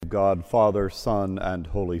God, Father, Son, and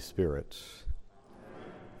Holy Spirit.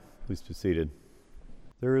 Please be seated.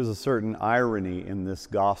 There is a certain irony in this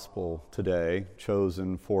gospel today,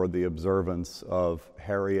 chosen for the observance of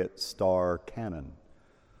Harriet Starr Cannon,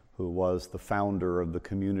 who was the founder of the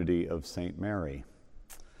community of St. Mary.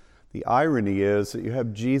 The irony is that you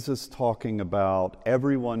have Jesus talking about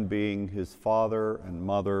everyone being his father and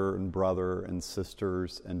mother and brother and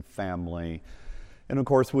sisters and family. And of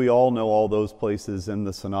course, we all know all those places in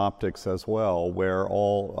the synoptics as well, where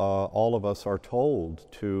all of us are told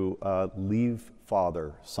to leave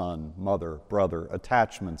father, son, mother, brother,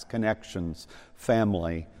 attachments, connections,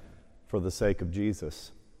 family, for the sake of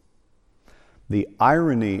Jesus. The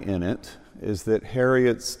irony in it is that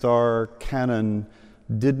Harriet Starr Cannon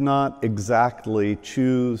did not exactly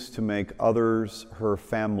choose to make others her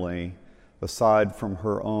family, aside from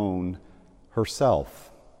her own, herself,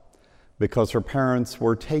 because her parents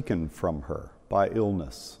were taken from her by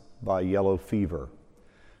illness, by yellow fever.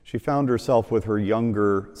 She found herself with her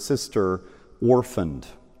younger sister orphaned.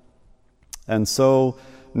 And so,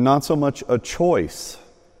 not so much a choice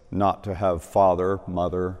not to have father,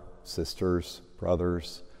 mother, sisters,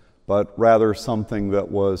 brothers, but rather something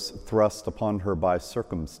that was thrust upon her by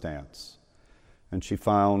circumstance. And she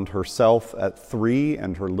found herself at 3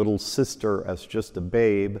 and her little sister as just a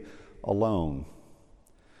babe alone.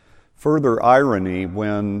 Further irony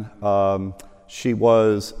when she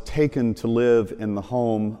was taken to live in the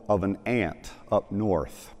home of an aunt up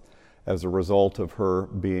north as a result of her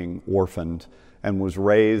being orphaned, and was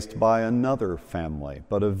raised by another family,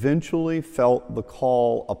 but eventually felt the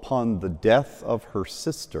call upon the death of her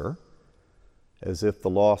sister, as if the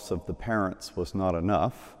loss of the parents was not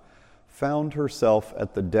enough, found herself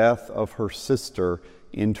at the death of her sister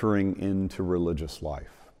entering into religious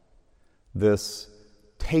life. This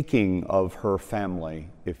taking of her family,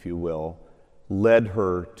 if you will, led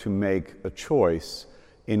her to make a choice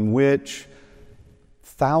in which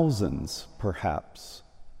thousands, perhaps,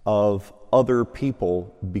 of other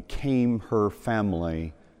people became her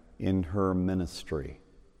family in her ministry.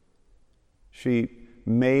 She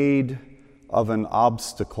made of an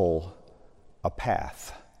obstacle a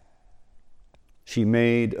path. She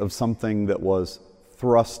made of something that was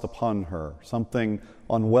thrust upon her, something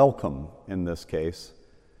unwelcome in this case,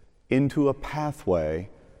 into a pathway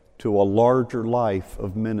to a larger life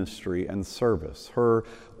of ministry and service. Her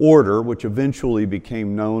order, which eventually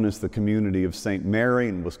became known as the Community of St. Mary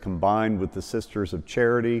and was combined with the Sisters of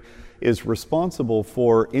Charity, is responsible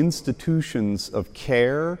for institutions of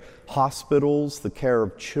care, hospitals, the care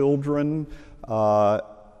of children,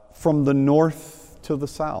 from the north to the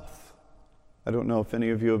south. I don't know if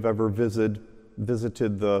any of you have ever visited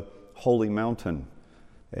the Holy Mountain,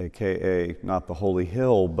 aka not the Holy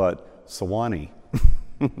Hill, but Sewanee.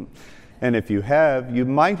 And if you have, you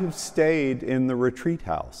might have stayed in the retreat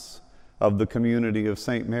house of the Community of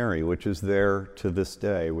St. Mary, which is there to this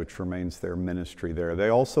day, which remains their ministry there. They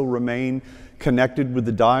also remain connected with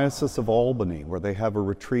the Diocese of Albany, where they have a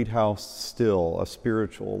retreat house still, a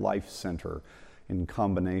spiritual life center in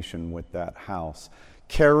combination with that house.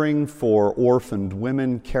 Caring for orphaned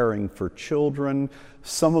women, caring for children.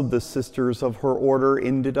 Some of the sisters of her order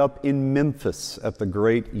ended up in Memphis at the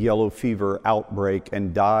great yellow fever outbreak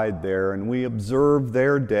and died there, and we observe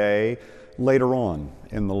their day later on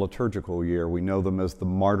in the liturgical year. We know them as the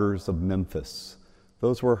Martyrs of Memphis.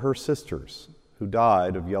 Those were her sisters who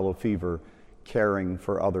died of yellow fever, caring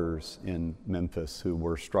for others in Memphis who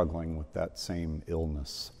were struggling with that same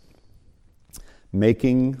illness.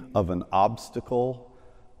 Making of an obstacle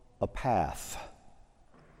a path.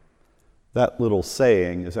 That little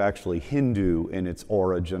saying is actually Hindu in its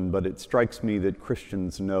origin, but it strikes me that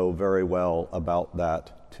Christians know very well about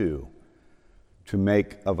that too. To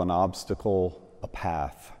make of an obstacle a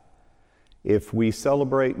path. If we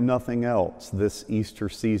celebrate nothing else this Easter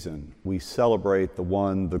season, we celebrate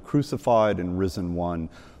the crucified and risen one,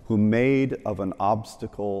 who made of an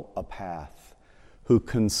obstacle a path, who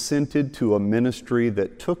consented to a ministry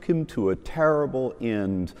that took him to a terrible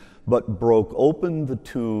end, but broke open the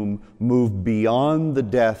tomb, moved beyond the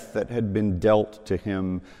death that had been dealt to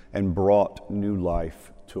him, and brought new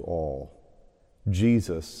life to all.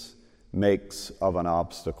 Jesus makes of an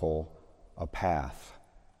obstacle a path.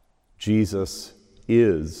 Jesus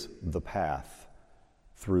is the path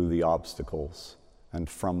through the obstacles and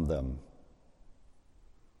from them.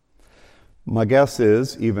 My guess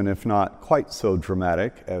is, even if not quite so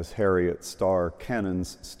dramatic as Harriet Starr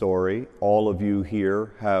Cannon's story, all of you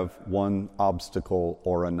here have one obstacle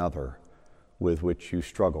or another with which you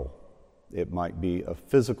struggle. It might be a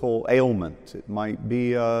physical ailment. It might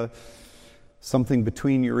be something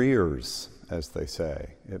between your ears, as they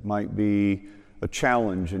say. It might be a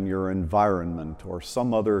challenge in your environment or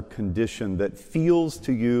some other condition that feels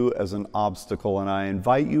to you as an obstacle. And I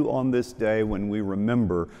invite you on this day, when we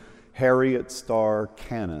remember Harriet Starr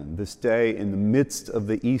Cannon, this day in the midst of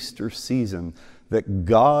the Easter season, that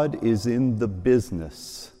God is in the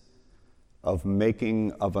business of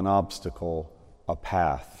making of an obstacle a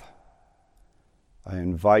path. I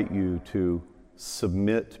invite you to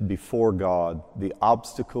submit before God the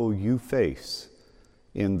obstacle you face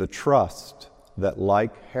in the trust that,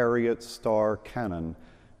 like Harriet Starr Cannon,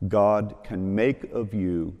 God can make of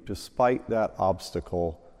you, despite that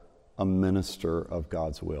obstacle, a minister of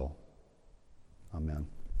God's will. Amen.